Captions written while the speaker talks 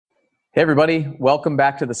Hey, everybody. Welcome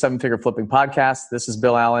back to the Seven Figure Flipping Podcast. This is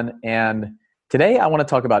Bill Allen, and today I want to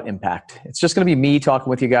talk about impact. It's just going to be me talking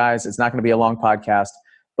with you guys. It's not going to be a long podcast,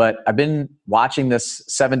 but I've been watching this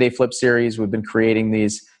 7-day flip series. We've been creating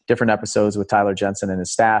these different episodes with Tyler Jensen and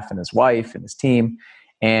his staff and his wife and his team,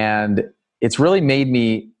 and it's really made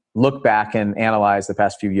me look back and analyze the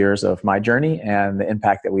past few years of my journey and the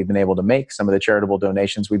impact that we've been able to make, some of the charitable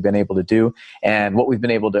donations we've been able to do, and what we've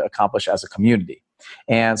been able to accomplish as a community.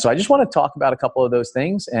 And so I just want to talk about a couple of those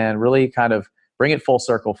things and really kind of bring it full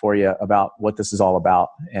circle for you about what this is all about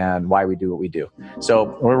and why we do what we do.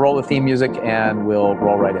 So we'll roll the theme music and we'll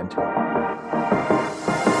roll right into it.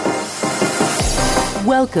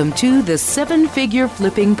 Welcome to the Seven Figure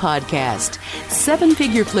Flipping Podcast. Seven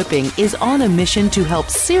Figure Flipping is on a mission to help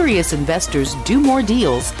serious investors do more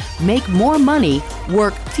deals, make more money,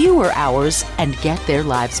 work fewer hours, and get their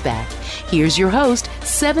lives back. Here's your host,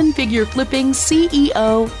 Seven Figure Flipping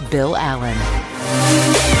CEO, Bill Allen.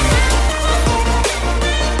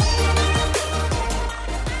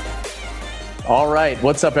 All right.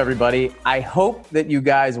 What's up, everybody? I hope that you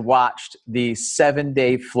guys watched the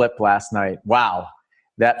 7-day flip last night. Wow.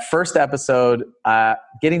 That first episode,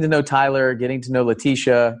 getting to know Tyler, getting to know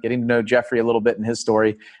Letitia, getting to know Jeffrey a little bit in his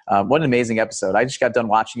story. What an amazing episode. I just got done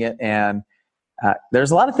watching it, and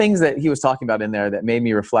there's a lot of things that he was talking about in there that made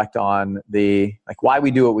me reflect on why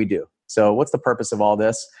we do what we do. So what's the purpose of all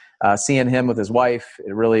this? Seeing him with his wife,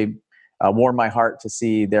 it really warmed my heart to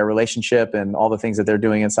see their relationship and all the things that they're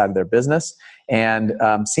doing inside of their business. And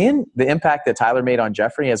seeing the impact that Tyler made on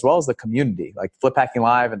Jeffrey, as well as the community, like Flip Hacking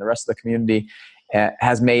Live and the rest of the community,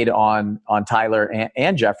 has made on Tyler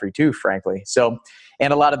and Jeffrey too, frankly. So,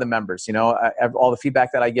 and a lot of the members, all the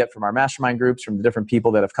feedback that I get from our mastermind groups, from the different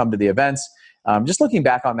people that have come to the events, just looking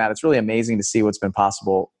back on that, it's really amazing to see what's been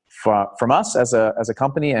possible from us as a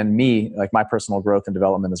company, and me, like my personal growth and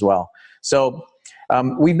development as well. So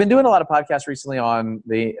we've been doing a lot of podcasts recently on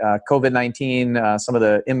the COVID-19, some of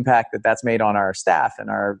the impact that's made on our staff and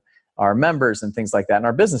our members and things like that in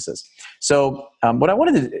our businesses. So what I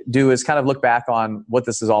wanted to do is kind of look back on what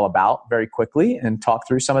this is all about very quickly and talk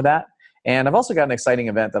through some of that. And I've also got an exciting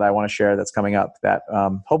event that I want to share that's coming up that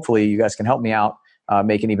hopefully you guys can help me out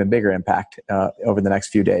make an even bigger impact over the next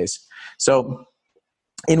few days. So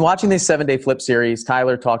in watching this 7-day flip series,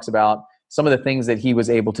 Tyler talks about some of the things that he was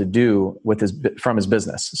able to do from his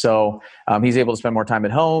business. So he's able to spend more time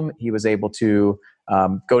at home. He was able to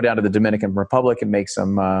go down to the Dominican Republic and make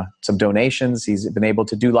some donations. He's been able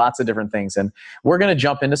to do lots of different things. And we're going to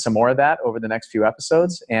jump into some more of that over the next few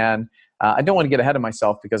episodes. And I don't want to get ahead of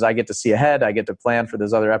myself because I get to see ahead. I get to plan for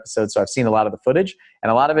those other episodes. So I've seen a lot of the footage,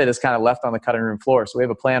 and a lot of it is kind of left on the cutting room floor. So we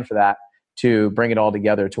have a plan for that to bring it all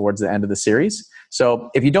together towards the end of the series.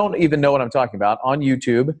 So if you don't even know what I'm talking about, on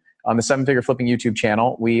YouTube, on the Seven Figure Flipping YouTube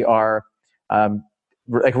channel, we are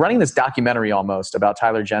running this documentary almost about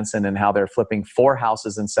Tyler Jensen and how they're flipping 4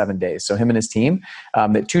 houses in 7 days. So him and his team,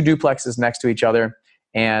 the 2 duplexes next to each other,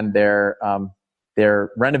 and they're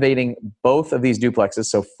renovating both of these duplexes,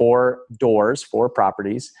 so 4 doors, 4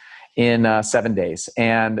 properties in 7 days.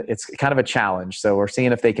 And it's kind of a challenge. So we're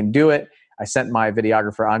seeing if they can do it. I sent my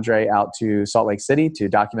videographer, Andre, out to Salt Lake City to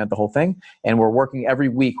document the whole thing. And we're working every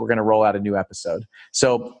week. We're going to roll out a new episode.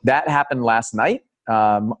 So that happened last night,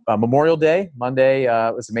 Memorial Day, Monday,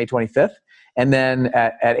 was May 25th. And then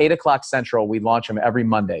at 8 o'clock Central, we launch them every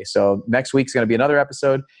Monday. So next week's going to be another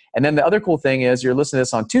episode. And then the other cool thing is you're listening to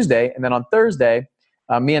this on Tuesday. And then on Thursday,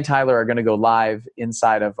 me and Tyler are going to go live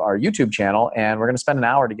inside of our YouTube channel. And we're going to spend an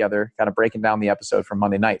hour together kind of breaking down the episode from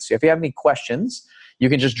Monday night. So if you have any questions, you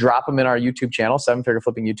can just drop them in our YouTube channel, Seven Figure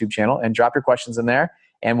Flipping YouTube channel, and drop your questions in there.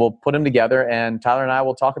 And we'll put them together, and Tyler and I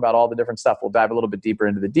will talk about all the different stuff. We'll dive a little bit deeper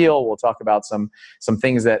into the deal. We'll talk about some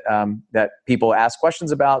things that people ask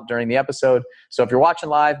questions about during the episode. So if you're watching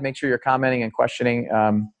live, make sure you're commenting and questioning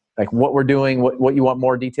like what we're doing, what you want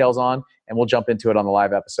more details on, and we'll jump into it on the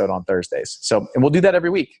live episode on Thursdays. So, and we'll do that every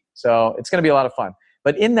week. So it's going to be a lot of fun.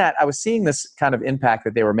 But in that, I was seeing this kind of impact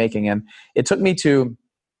that they were making, and it took me to,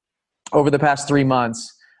 over the past 3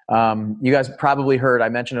 months, you guys probably heard, I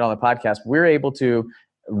mentioned it on the podcast, we're able to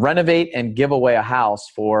renovate and give away a house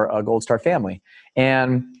for a Gold Star family.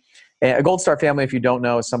 And a Gold Star family, if you don't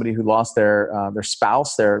know, is somebody who lost their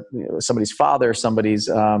spouse, somebody's father, somebody's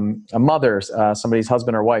a mother, somebody's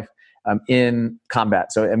husband or wife in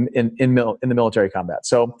combat, so in the military combat.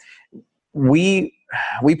 So we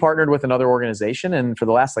partnered with another organization, and for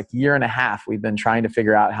the last year and a half, we've been trying to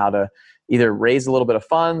figure out how to either raise a little bit of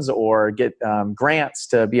funds or get grants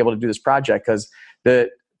to be able to do this project, because the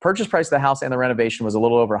purchase price of the house and the renovation was a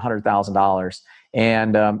little over $100,000.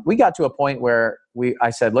 And we got to a point where I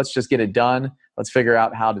said, let's just get it done. Let's figure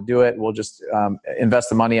out how to do it. We'll just invest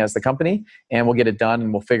the money as the company, and we'll get it done,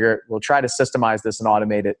 and we'll try to systemize this and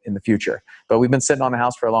automate it in the future. But we've been sitting on the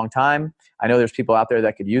house for a long time. I know there's people out there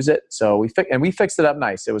that could use it. So we fixed it up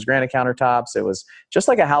nice. It was granite countertops. It was just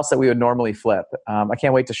like a house that we would normally flip. I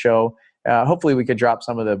can't wait to show. Hopefully we could drop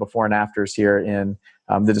some of the before and afters here in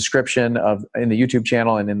the description in the YouTube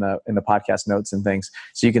channel and in the podcast notes and things,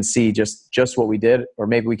 so you can see just what we did, or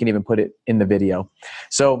maybe we can even put it in the video.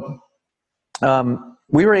 So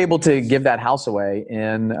we were able to give that house away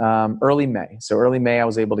in early May. So early May, I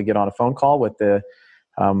was able to get on a phone call with the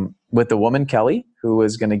woman, Kelly, who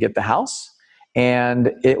was going to get the house,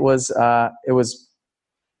 and it was a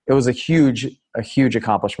huge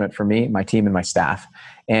accomplishment for me, my team, and my staff.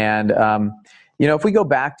 And if we go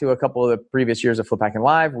back to a couple of the previous years of Flip Hacking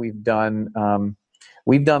Live, we've done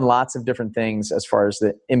lots of different things as far as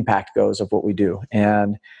the impact goes of what we do.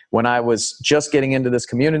 And when I was just getting into this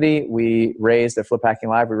community, we raised at Flip Hacking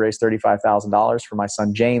Live, we raised $35,000 for my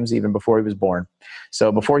son James, even before he was born.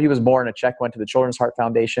 So before he was born, a check went to the Children's Heart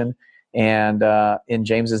Foundation and in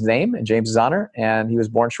James's name, in James's honor, and he was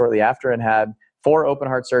born shortly after and had 4 open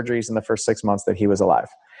heart surgeries in the first 6 months that he was alive.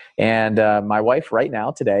 And my wife right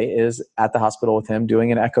now today is at the hospital with him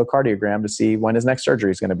doing an echocardiogram to see when his next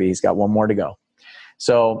surgery is going to be. He's got 1 more to go.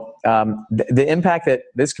 So the impact that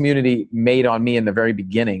this community made on me in the very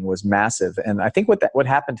beginning was massive. And I think what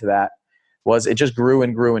happened to that was it just grew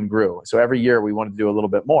and grew and grew. So every year we wanted to do a little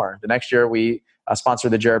bit more. The next year we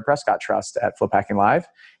sponsored the Jared Prescott Trust at Flip Hacking Live,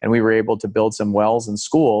 and we were able to build some wells and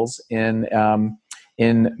schools in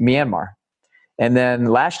Myanmar. And then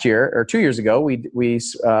last year, or 2 years ago, we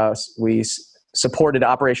supported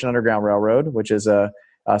Operation Underground Railroad, which is a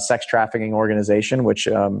sex trafficking organization which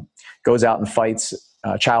goes out and fights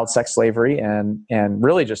child sex slavery and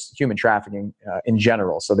really just human trafficking in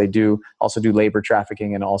general. So they also do labor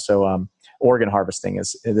trafficking and also organ harvesting.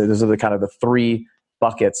 Those are the kind of the 3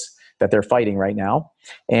 buckets that they're fighting right now.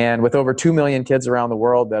 And with over 2 million kids around the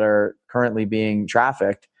world that are currently being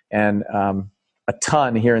trafficked, and a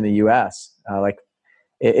ton here in the U.S.,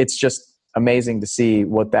 it's just amazing to see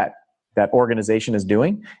what that organization is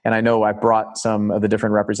doing. And I know I brought some of the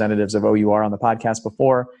different representatives of OUR on the podcast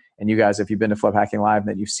before, and you guys, if you've been to Flip Hacking Live,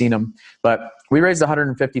 that you've seen them. But we raised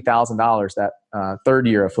 $150,000 that 3rd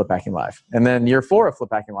year of Flip Hacking Live. And then year 4 of Flip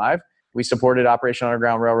Hacking Live, we supported Operation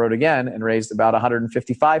Underground Railroad again and raised about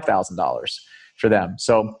 $155,000 for them.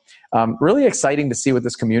 So really exciting to see what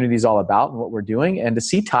this community is all about and what we're doing, and to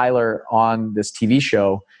see Tyler on this TV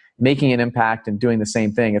show making an impact and doing the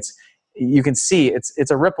same thing. You can see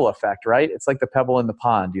it's a ripple effect, right? It's like the pebble in the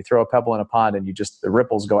pond. You throw a pebble in a pond and the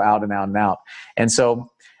ripples go out and out and out. And so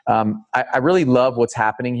I really love what's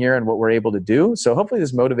happening here and what we're able to do. So hopefully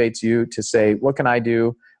this motivates you to say, what can I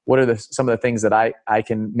do? What are some of the things that I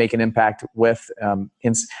can make an impact with?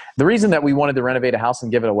 The reason that we wanted to renovate a house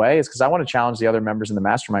and give it away is because I want to challenge the other members in the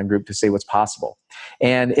mastermind group to say what's possible.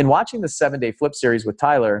 And in watching the 7-day flip series with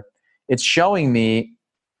Tyler, it's showing me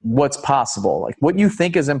what's possible. Like what you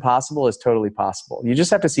think is impossible is totally possible. You just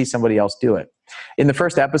have to see somebody else do it. In the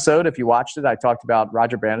first episode, if you watched it, I talked about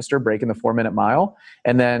Roger Bannister breaking the 4-minute mile.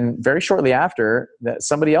 And then very shortly after that,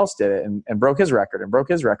 somebody else did it and broke his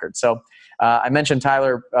record. So I mentioned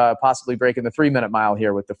Tyler possibly breaking the 3-minute mile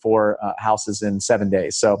here with the 4 houses in 7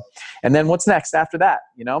 days. So, and then what's next after that?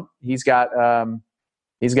 He's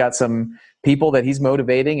got some people that he's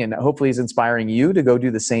motivating, and hopefully he's inspiring you to go do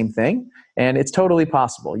the same thing. And it's totally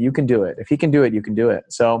possible. You can do it. If he can do it, you can do it.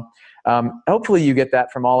 So hopefully you get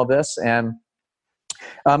that from all of this. And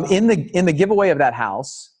in the giveaway of that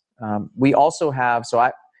house, we also have,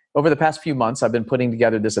 over the past few months, I've been putting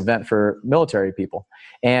together this event for military people.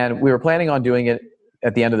 And we were planning on doing it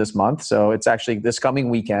at the end of this month. So it's actually this coming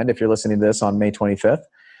weekend, if you're listening to this on May 25th.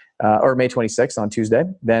 Or May 26th on Tuesday.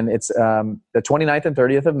 Then it's the 29th and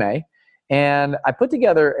 30th of May. And I put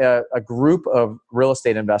together a group of real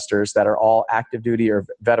estate investors that are all active duty or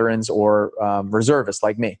veterans or reservists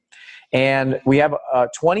like me. And we have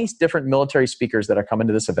 20 different military speakers that are coming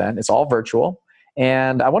to this event. It's all virtual.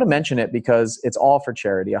 And I want to mention it because it's all for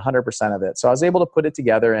charity, 100% of it. So I was able to put it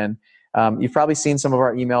together, and you've probably seen some of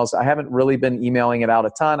our emails. I haven't really been emailing it out a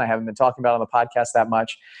ton. I haven't been talking about it on the podcast that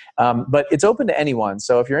much, but it's open to anyone.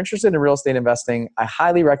 So if you're interested in real estate investing, I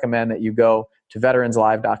highly recommend that you go to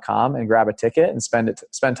veteranslive.com and grab a ticket and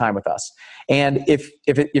spend time with us. And if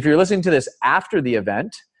you're listening to this after the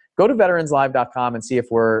event, go to veteranslive.com and see if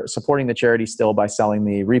we're supporting the charity still by selling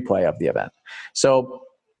the replay of the event. So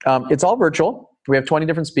it's all virtual. We have 20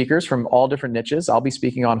 different speakers from all different niches. I'll be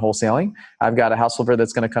speaking on wholesaling. I've got a house flipper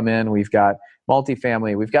that's going to come in. We've got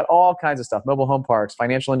multifamily. We've got all kinds of stuff, mobile home parks,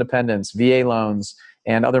 financial independence, VA loans,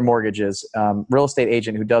 and other mortgages, real estate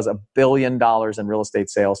agent who does $1 billion in real estate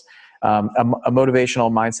sales, a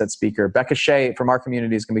motivational mindset speaker. Becca Shea from our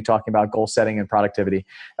community is going to be talking about goal setting and productivity.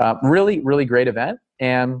 Really, really great event.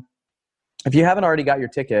 And if you haven't already got your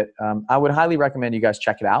ticket, I would highly recommend you guys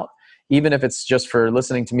check it out. Even if it's just for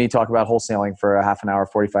listening to me talk about wholesaling for a half an hour,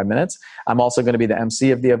 45 minutes. I'm also going to be the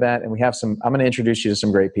MC of the event, and I'm going to introduce you to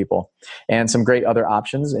some great people and some great other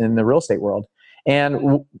options in the real estate world.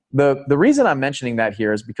 And the reason I'm mentioning that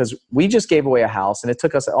here is because we just gave away a house, and it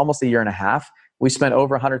took us almost a year and a half. We spent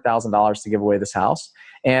over $100,000 to give away this house,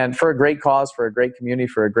 and for a great cause, for a great community,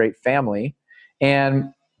 for a great family. And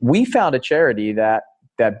we found a charity that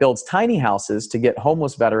builds tiny houses to get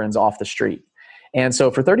homeless veterans off the street. And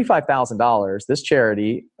so for $35,000, this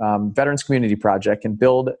charity, Veterans Community Project, can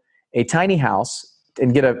build a tiny house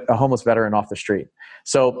and get a homeless veteran off the street.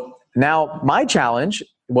 So now my challenge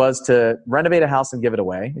was to renovate a house and give it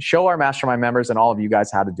away, show our mastermind members and all of you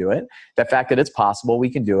guys how to do it. The fact that it's possible, we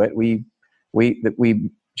can do it. We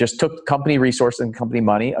just took company resources and company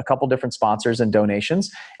money, a couple different sponsors and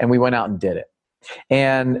donations, and we went out and did it.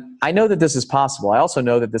 And I know that this is possible. I also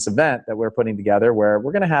know that this event that we're putting together, where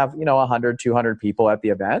we're going to have 100, 200 people at the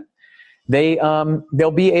event,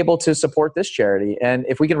 they'll be able to support this charity. And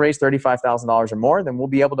if we can raise $35,000 or more, then we'll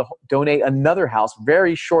be able to donate another house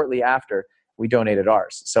very shortly after we donated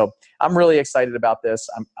ours. So I'm really excited about this.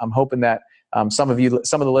 I'm hoping that some of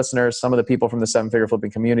the listeners, some of the people from the 7-Figure Flipping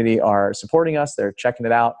community are supporting us. They're checking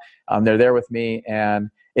it out. They're there with me, and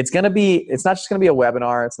it's not just going to be a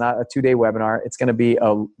webinar. It's not a 2-day webinar. It's going to be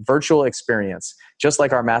a virtual experience, just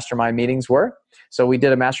like our mastermind meetings were. So we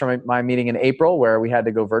did a mastermind meeting in April where we had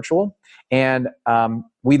to go virtual, and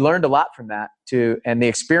we learned a lot from that too. And the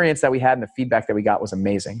experience that we had and the feedback that we got was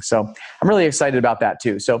amazing. So I'm really excited about that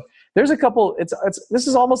too. So there's a couple, this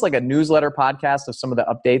is almost like a newsletter podcast of some of the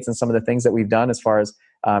updates and some of the things that we've done as far as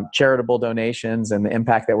charitable donations and the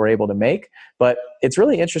impact that we're able to make. But it's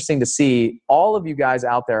really interesting to see all of you guys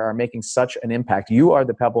out there are making such an impact. You are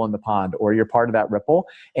the pebble in the pond, or you're part of that ripple.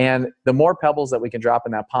 And the more pebbles that we can drop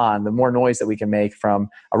in that pond, the more noise that we can make from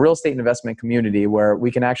a real estate investment community where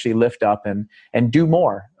we can actually lift up and do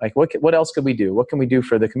more. Like what else could we do? What can we do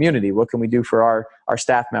for the community? What can we do for our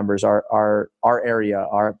staff members, our area?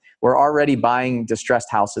 We're already buying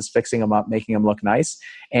distressed houses, fixing them up, making them look nice,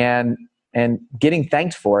 and getting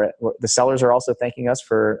thanked for it. The sellers are also thanking us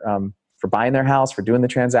for buying their house, for doing the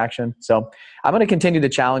transaction. So I'm going to continue to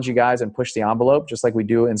challenge you guys and push the envelope, just like we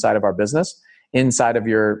do inside of our business, inside of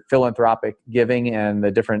your philanthropic giving and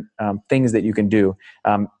the different things that you can do.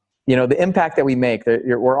 The impact that we make,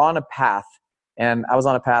 we're on a path. And I was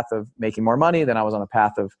on a path of making more money. Then I was on a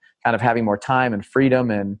path of kind of having more time and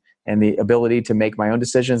freedom and the ability to make my own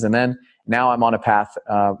decisions. And then now I'm on a path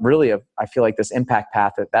really I feel like this impact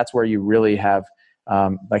path, that's where you really have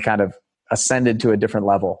kind of ascended to a different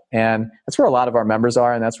level. And that's where a lot of our members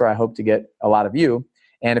are. And that's where I hope to get a lot of you.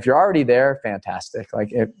 And if you're already there, fantastic.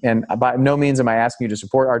 And by no means am I asking you to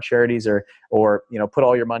support our charities or put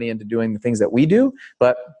all your money into doing the things that we do.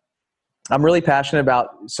 But I'm really passionate about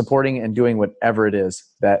supporting and doing whatever it is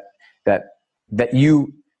that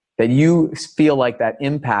you feel like that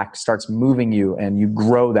impact starts moving you and you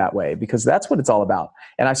grow that way, because that's what it's all about.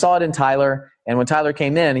 And I saw it in Tyler. And when Tyler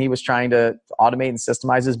came in, he was trying to automate and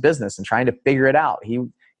systemize his business and trying to figure it out.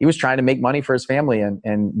 He was trying to make money for his family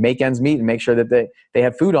and make ends meet and make sure that they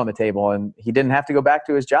had food on the table, and he didn't have to go back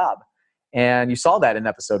to his job. And you saw that in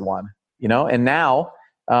episode 1, and now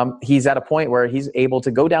he's at a point where he's able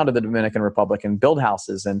to go down to the Dominican Republic and build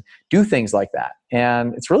houses and do things like that.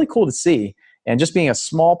 And it's really cool to see. And just being a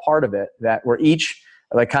small part of it, that we're each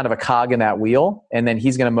like kind of a cog in that wheel, and then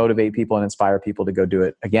he's going to motivate people and inspire people to go do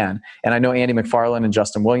it again. And I know Andy McFarland and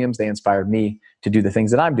Justin Williams, they inspired me to do the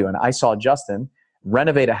things that I'm doing. I saw Justin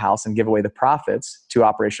renovate a house and give away the profits to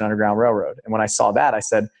Operation Underground Railroad. And when I saw that, I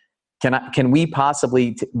said, can we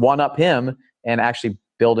possibly one-up him and actually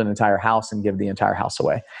build an entire house and give the entire house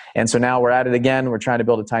away? And so now we're at it again. We're trying to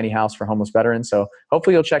build a tiny house for homeless veterans. So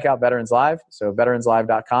hopefully you'll check out Veterans Live. So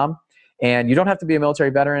veteranslive.com. And you don't have to be a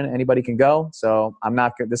military veteran. Anybody can go. So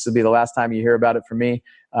this will be the last time you hear about it from me.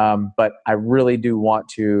 But I really do want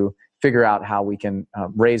to figure out how we can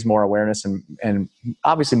raise more awareness and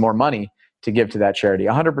obviously more money to give to that charity.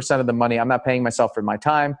 100% of the money, I'm not paying myself for my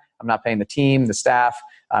time. I'm not paying the team, the staff.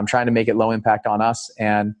 I'm trying to make it low impact on us.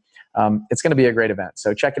 And it's going to be a great event.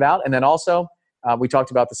 So check it out. And then also, we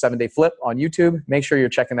talked about the 7-Day Flip on YouTube. Make sure you're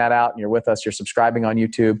checking that out and you're with us. You're subscribing on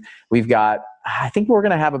YouTube. I think we're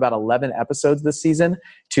going to have about 11 episodes this season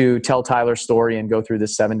to tell Tyler's story and go through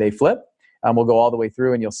this 7-Day Flip. We'll go all the way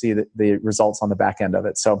through and you'll see the results on the back end of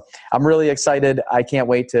it. So I'm really excited. I can't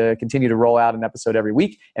wait to continue to roll out an episode every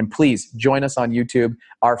week. And please join us on YouTube.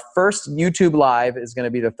 Our first YouTube live is going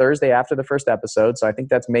to be the Thursday after the first episode. So I think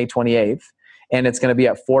that's May 28th. And it's going to be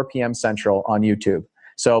at 4 p.m. Central on YouTube.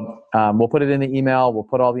 So we'll put it in the email. We'll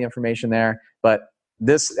put all the information there. But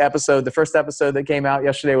this episode, the first episode that came out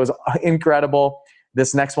yesterday, was incredible.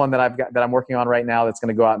 This next one that I'm working on right now, that's going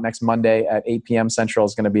to go out next Monday at 8 p.m. Central,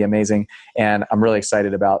 is going to be amazing. And I'm really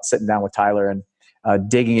excited about sitting down with Tyler and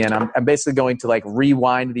digging in. I'm basically going to like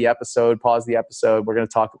rewind the episode, pause the episode. We're going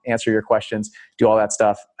to talk, answer your questions, do all that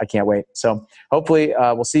stuff. I can't wait. So hopefully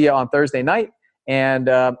we'll see you on Thursday night. And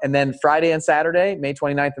then Friday and Saturday, May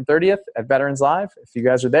 29th and 30th at Veterans Live. If you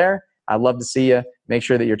guys are there, I'd love to see you. Make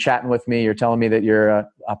sure that you're chatting with me. You're telling me that you're a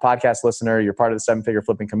podcast listener. You're part of the Seven Figure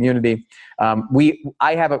Flipping community. We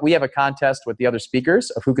have a contest with the other speakers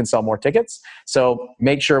of who can sell more tickets. So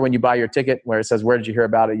make sure when you buy your ticket where it says, where did you hear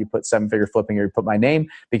about it? You put Seven Figure Flipping or you put my name,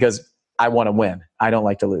 because I want to win. I don't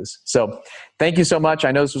like to lose. So thank you so much.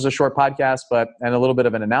 I know this was a short podcast, and a little bit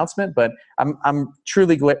of an announcement, but I'm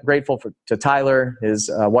truly grateful to Tyler,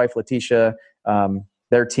 his wife, Letitia,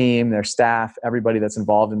 their team, their staff, everybody that's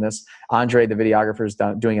involved in this. Andre, the videographer, is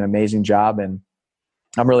doing an amazing job. And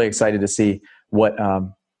I'm really excited to see what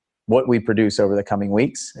we produce over the coming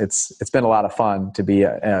weeks. It's been a lot of fun to be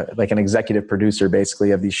like an executive producer,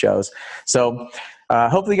 basically, of these shows. So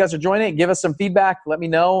hopefully you guys are joining it. Give us some feedback. Let me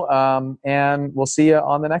know. And we'll see you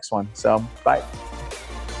on the next one. So bye.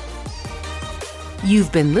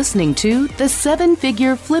 You've been listening to the Seven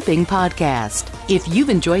Figure Flipping Podcast. If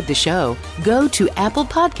you've enjoyed the show, go to Apple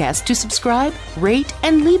Podcasts to subscribe, rate,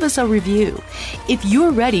 and leave us a review. If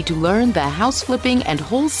you're ready to learn the house flipping and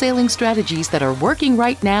wholesaling strategies that are working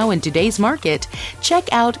right now in today's market,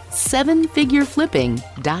 check out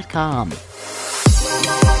sevenfigureflipping.com.